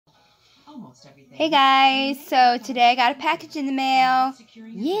Hey guys, so today I got a package in the mail.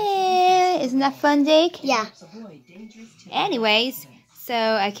 Yeah, isn't that fun, Jake? Yeah. Anyways, so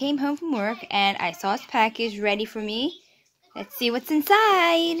I came home from work and I saw this package ready for me. Let's see what's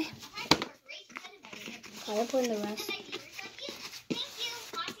inside. I'll put in the rest.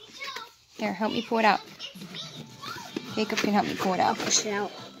 Here, help me pull it out. Jacob can help me pull it out. Push it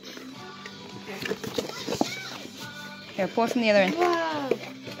out. Here, pour it from the other end. Wow.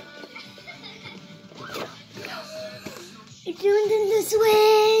 It's doing the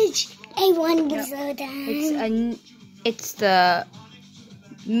Switch. I want to slow down. It's the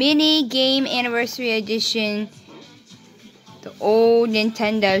mini game anniversary edition. The old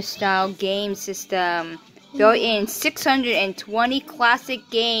Nintendo style game system. Built in 620 classic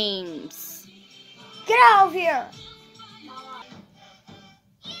games. Get out of here.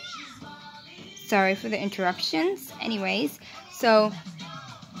 Sorry for the interruptions. Anyways, so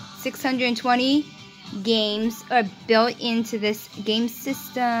 620 games are built into this game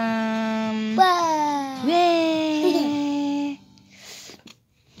system. Wow. Yay!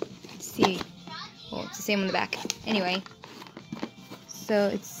 Let's see. Well, it's the same on the back. Anyway, so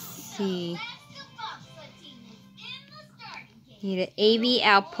let's see. Need an AV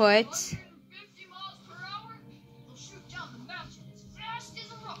output.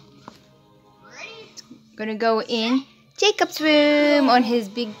 Gonna go in Jacob's room on his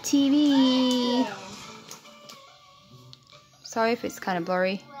big TV. Sorry if it's kind of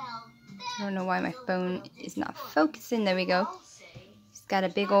blurry. I don't know why my phone is not focusing. There we go. He's got a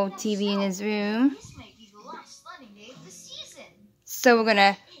big old TV in his room. So we're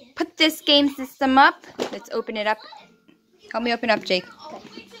gonna put this game system up. Let's open it up. Help me open up, Jake.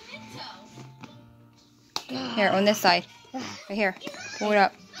 Here, on this side. Right here. Pull it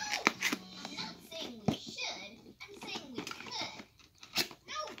up.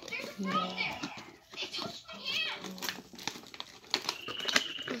 Yeah.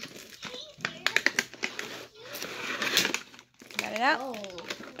 Got it out? Oh.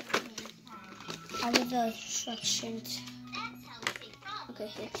 I need the instructions. Okay,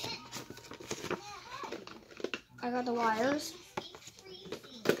 here. I got the wires.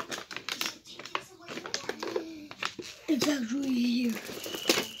 It's actually here.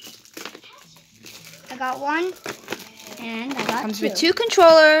 I got one, and I got Comes two. with two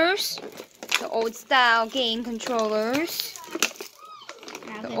controllers. The old style game controllers.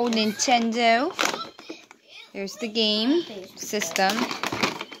 The old Nintendo. There's the game system.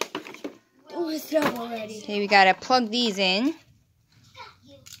 Oh, it's done already. Okay, we gotta plug these in.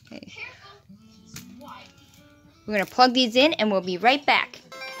 Okay. We're gonna plug these in and we'll be right back.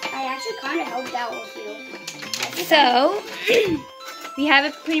 I actually kind of helped out with you. So, we have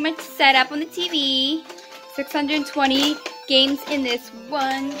it pretty much set up on the TV. 620 games in this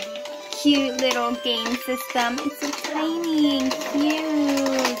one cute little game system. It's so tiny and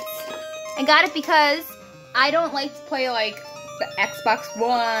cute. I got it because I don't like to play like the Xbox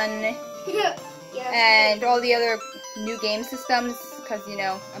One and all the other new game systems because, you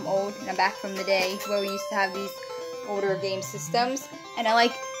know, I'm old and I'm back from the day where we used to have these older game systems. And I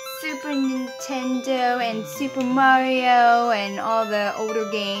like Super Nintendo and Super Mario and all the older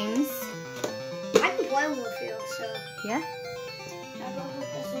games. I can play with you, so. Yeah? I'll go put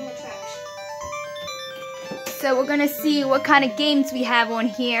this in the trash. So we're gonna see what kind of games we have on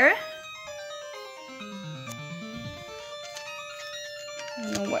here. I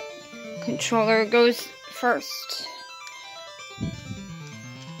don't know what controller goes first.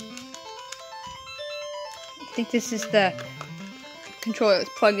 I think this is the controller that's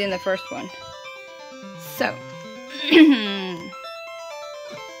plugged in the first one. So, see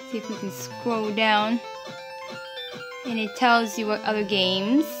if we can scroll down. And it tells you what other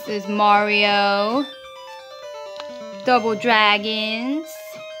games. There's Mario, Double Dragons.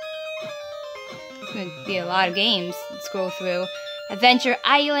 It's going to be a lot of games to scroll through. Adventure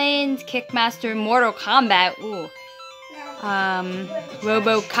Island, Kickmaster, Mortal Kombat. Ooh.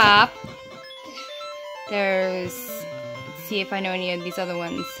 RoboCop. There's, let's see if I know any of these other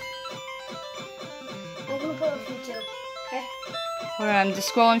ones. I'm gonna put a few too. Okay. Hold on, I'm just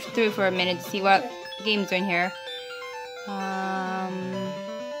scrolling through for a minute to see what games are in here. Why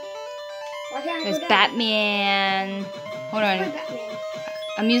can't I There's go down? Batman. Hold on. Batman.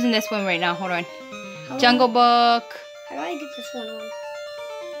 I'm using this one right now. Hold on. How Jungle Book. How do I get this one on?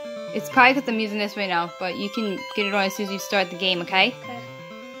 It's probably because I'm using this right now, but you can get it on as soon as you start the game, okay? Okay.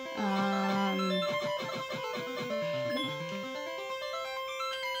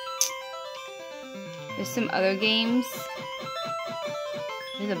 There's some other games.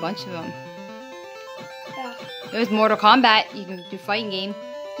 There's a bunch of them. Yeah. There's Mortal Kombat. You can do fighting game.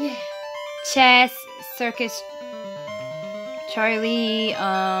 Yeah. Chess, Circus, Charlie,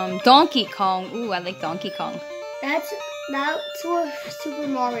 Donkey Kong. Ooh, I like Donkey Kong. That's for Super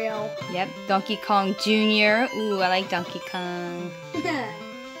Mario. Yep, Donkey Kong Jr. Ooh, I like Donkey Kong. Let's do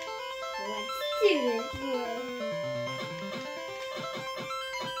this.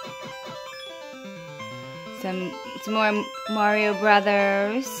 Some more Mario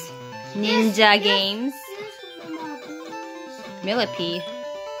Brothers. Ninja games. Millipede.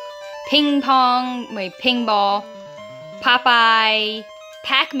 Ping pong. Wait, ping ball. Popeye.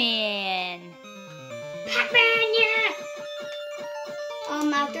 Pac-Man. Pac-Man, yeah!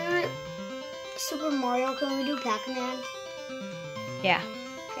 After Super Mario, can we do Pac-Man? Yeah.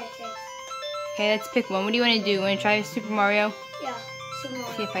 Okay, thanks. Okay, let's pick one. What do you want to do? Want to try Super Mario? Yeah, Super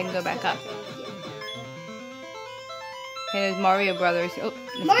Mario. See if I can go back up. Okay, there's Mario Brothers. Oh,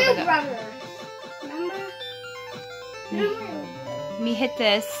 let's Mario go back up. Brothers. Remember? Let me hit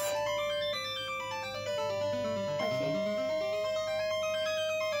this.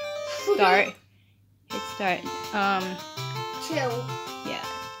 Start. Hit start. 2. Yeah.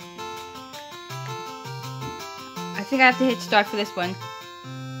 I think I have to hit start for this one.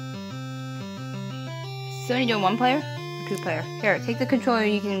 So only doing one player? Or 2 player? Here, take the controller.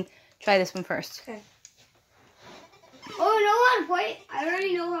 You can try this one first. Okay. Oh, you know how to play? I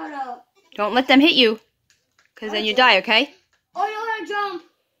already know how to. Don't let them hit you, because then you die, okay? Oh, you know how to jump.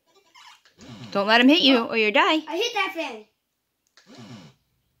 Don't let them hit you or you die. I hit that thing.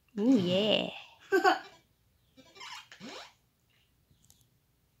 Ooh, yeah.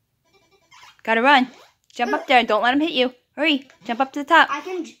 Gotta run. Jump up there. Don't let them hit you. Hurry. Jump up to the top. I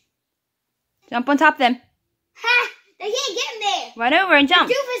can. Jump on top of them. Ha! They can't get me. Run over and jump.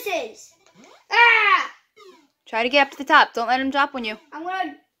 Doofuses. Ah! Try to get up to the top. Don't let them drop on you. I'm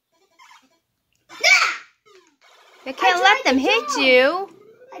gonna. They can't let them hit you.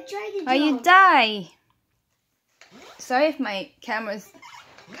 I tried to Or you die. Sorry if my camera's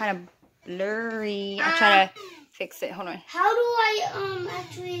kind of blurry. I'll try to fix it. Hold on. How do I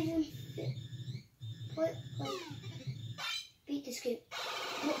actually what beat this game?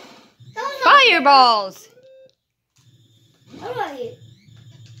 Fireballs! How do I hit?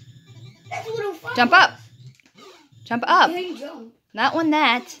 That's a little fun. Jump up. Jump up. How do you jump? Not on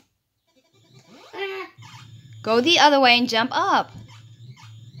that. Ah, Go the other way and jump up.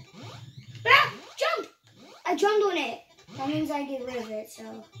 ah, jump! I jumped on it. That means I get rid of it,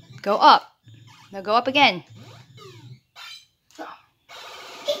 so. Go up. Now go up again.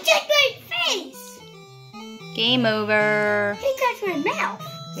 He touched my face! Game over. He touched my mouth.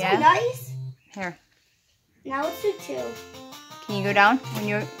 Yeah? So nice. Here. Now let's do 2. Can you go down on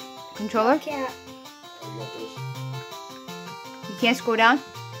your controller? Can't. You can't scroll down?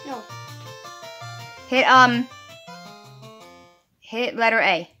 No. Hit letter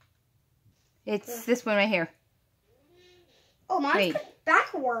A. It's this one right here. Oh, mine's Wait.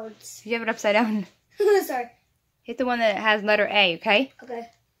 backwards. You have it upside down. Sorry. Hit the one that has letter A, okay? Okay,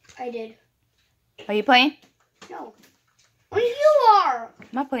 I did. Are you playing? No. Only you are. I'm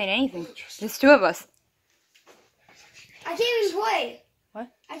not playing anything. There's 2 of us. I can't even play. What?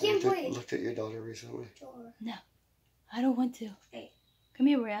 I can't play. Looked at your daughter recently. No. I don't want to. Hey. Come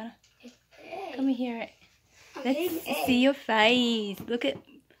here, Brianna. Hey. Come here. I'm Let's hitting A. see your face. Look at...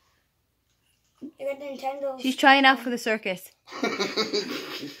 I got the Nintendo. She's trying out for the circus.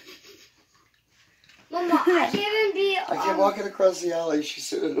 Mama, I can't even be. I came walking across the alley. She's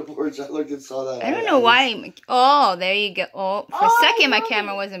sitting on the porch. I looked and saw that. I don't know why. Oh, there you go. Oh, for a Oh, second my no.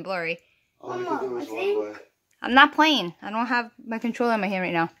 camera wasn't blurry. All I could do was walk away. I'm not playing. I don't have my controller in my hand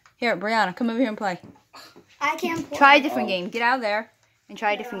right now. Here, Brianna, come over here and play. I can't play. Try a different game. Get out of there and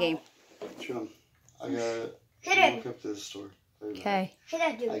try a different game. Chum, I gotta Hit it. walk up to the store. Okay. Hit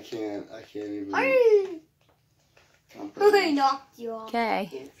that dude. I can't even. Arr! I'm He pretty- knocked you off.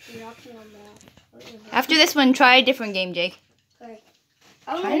 Okay. He knocked you on that. What was that? After this one, try a different game, Jake. Okay.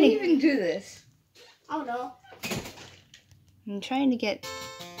 I don't Try know. to- Even do this. I don't know. I'm trying to get...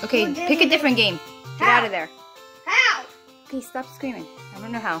 Okay, Oh, pick a different game. Get How? out of there. How? Okay, stop screaming. I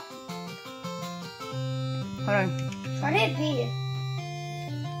don't know how. Hold on. Try to hit B.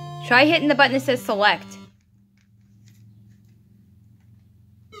 Try hitting the button that says select.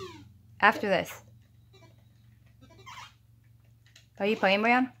 After this. Are you playing,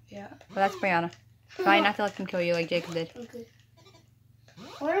 Brianna? Yeah. Well, that's Brianna. Try not to let them kill you like Jacob did. Okay.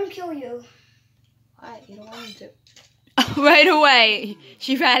 Let him kill you. Why? You don't want him to. Right away,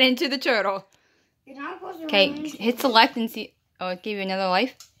 she ran into the turtle. You're not supposed to Okay, run. hit select and see. Oh, it gave you another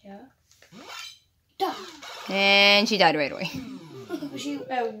life. Yeah. Duh. And she died right away. She.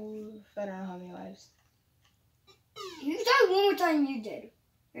 I don't know how many lives. You died one more time. You did.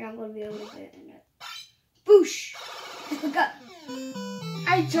 And I'm gonna be able to get in it. Boosh! Go.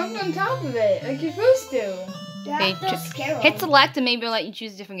 I jumped on top of it like you're supposed to. Okay, hit select and maybe I'll let you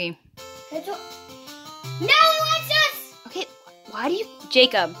choose a different game. No, it wants us! Okay, why do you...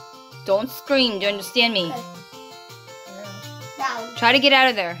 Jacob, don't scream. Do you understand me? Okay. Down. Try to get out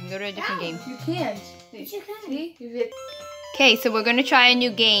of there and go to a different game. You can't. Yes, you can. See? You hit. Okay, so we're going to try a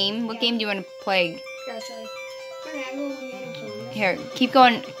new game. What game do you want to play? Here, keep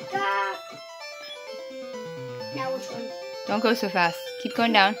going. Now which one? Don't go so fast. Keep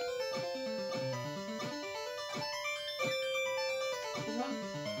going down.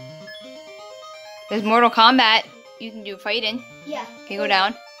 There's Mortal Kombat. You can do fighting. Yeah. Okay, go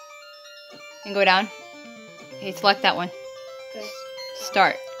down. And go down. Okay, select that one. Okay.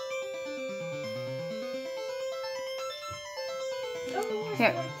 Start.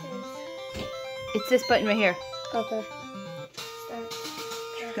 Here. It's this button right here. Okay. Start.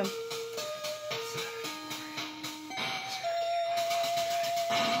 Come.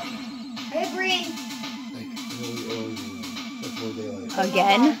 Hey, Bree. Like really early before daylight.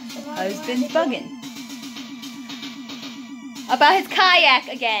 Again? Husband's bugging. About his kayak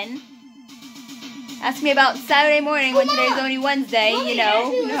again. Ask me about Saturday morning when today's only Wednesday. You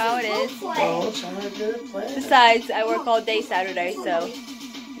know how it is. Oh, trying to get it planned. Besides, I work all day Saturday, so.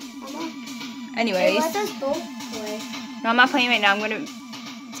 Anyways. Let us both play. No, I'm not playing right now. I'm gonna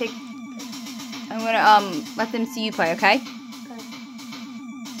let them see you play, okay? Okay.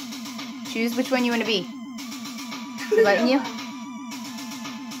 Choose which one you want to be. Is it letting you?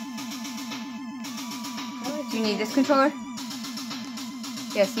 Do you need this controller?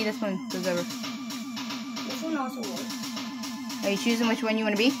 Yeah, see, this one goes over. This one also works. Are you choosing which one you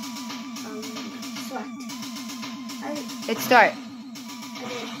want to be? Select. Hit start.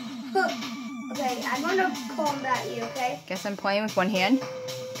 Okay, I'm gonna combat you, okay? Guess I'm playing with one hand.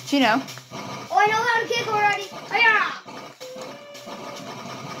 But you know. Oh, I know how to kick already. Hiya!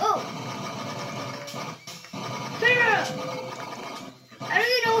 Oh. Hiya! I don't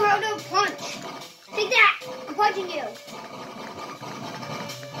even know how to punch. Take that! I'm punching you.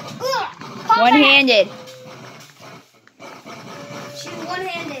 Ugh, combat. One-handed. She's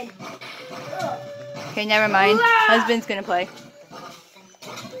one-handed. Ugh. Okay, never mind. Ugh. Husband's gonna play.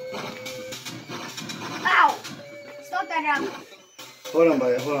 Ow! Stop that up. Hold on,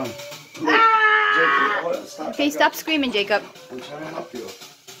 buddy. Hold on. Look, Ah! Jacob, hold on. Stop. Okay, back stop up. screaming, Jacob. I'm trying to help you.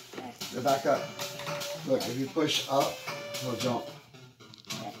 Go back up. Look, if you push up, he'll jump.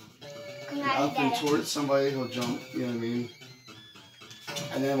 Come Up and on, towards somebody, he'll jump. You know what I mean?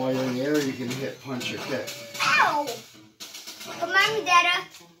 And then while you're in the air, you can hit, punch, or kick. Ow! Come on, me, Dada.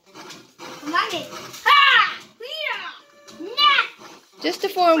 Come on, me. Ha! Nah! Just to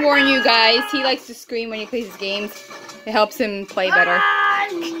forewarn you guys, he likes to scream when he plays his games. It helps him play better.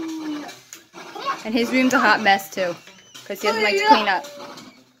 And his room's a hot mess too, because he doesn't like to clean up.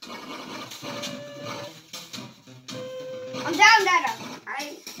 I'm down, Dada.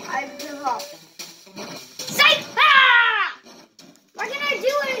 I give up. Psych! Ah! Why can't I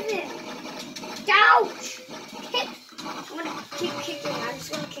do anything? Ouch! Kick. I'm gonna keep kicking. I'm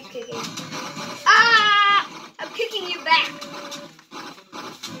just gonna keep kicking. Ah! I'm kicking you back.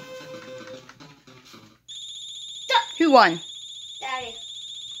 Who won? Daddy.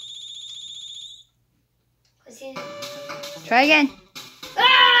 Try again.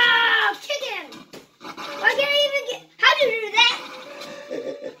 Ah! Kick him! Why can't I even get... How do you do that?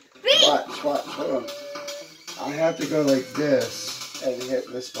 Watch, hold on. I have to go like this and hit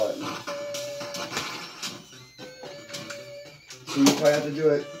this button. So you probably have to do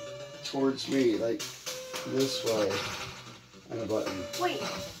it towards me, like this way, and a button. Wait.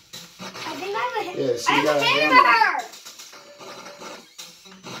 I think I have a hit. Yeah, so I you have a gotta hammer!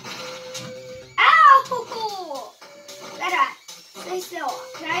 Ow! Dada, stay still.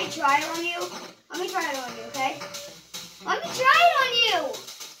 Can I try it on you? Let me try it on you, okay? Let me try it on you!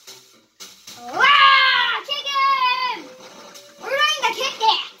 Ah! Kick him! We're doing the kick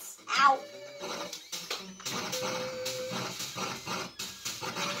dance! Ow!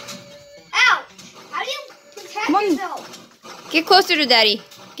 Ow! How do you protect Come on. yourself? Get closer to Daddy.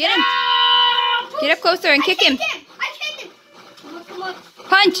 Get him. Ah! Get up closer and I kick him. I kicked him! Come on.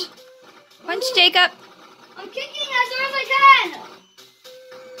 Punch. Punch, Jacob. I'm kicking as hard as I can!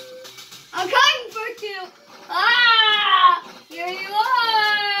 I'm coming for you! Ah! Here you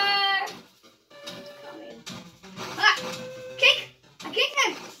are! Coming. Ah! Kick! I kicked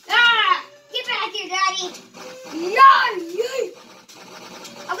him! Ah! Get back here, Daddy! Yeah!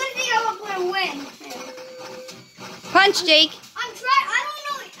 I'm gonna think I'm gonna win. Punch, Jake. I'm trying. I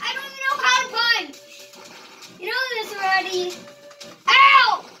don't even know how to punch. You know this already.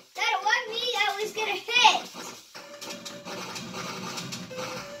 Ow!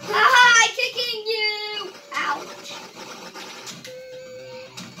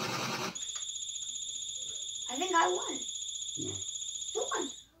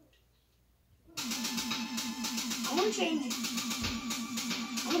 change.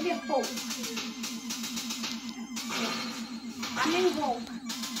 I'm gonna get Hulk. I'm in Hulk.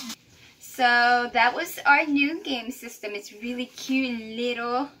 So that was our new game system. It's really cute and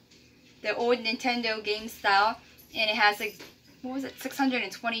little, the old Nintendo game style, and it has like, what was it,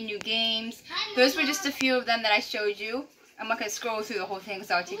 620 new games. Those were just a few of them that I showed you. I'm not going to scroll through the whole thing because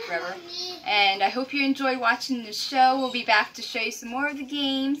that would take forever. And I hope you enjoyed watching the show. We'll be back to show you some more of the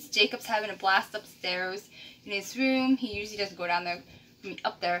games. Jacob's having a blast upstairs in his room. He usually doesn't go down there,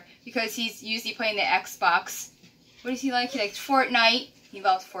 up there, because he's usually playing the Xbox. What does he like? He likes Fortnite. He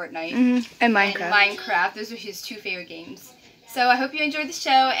loves Fortnite. And Minecraft. And Minecraft. Those are his two favorite games. So I hope you enjoyed the show,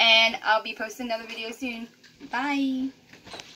 and I'll be posting another video soon. Bye.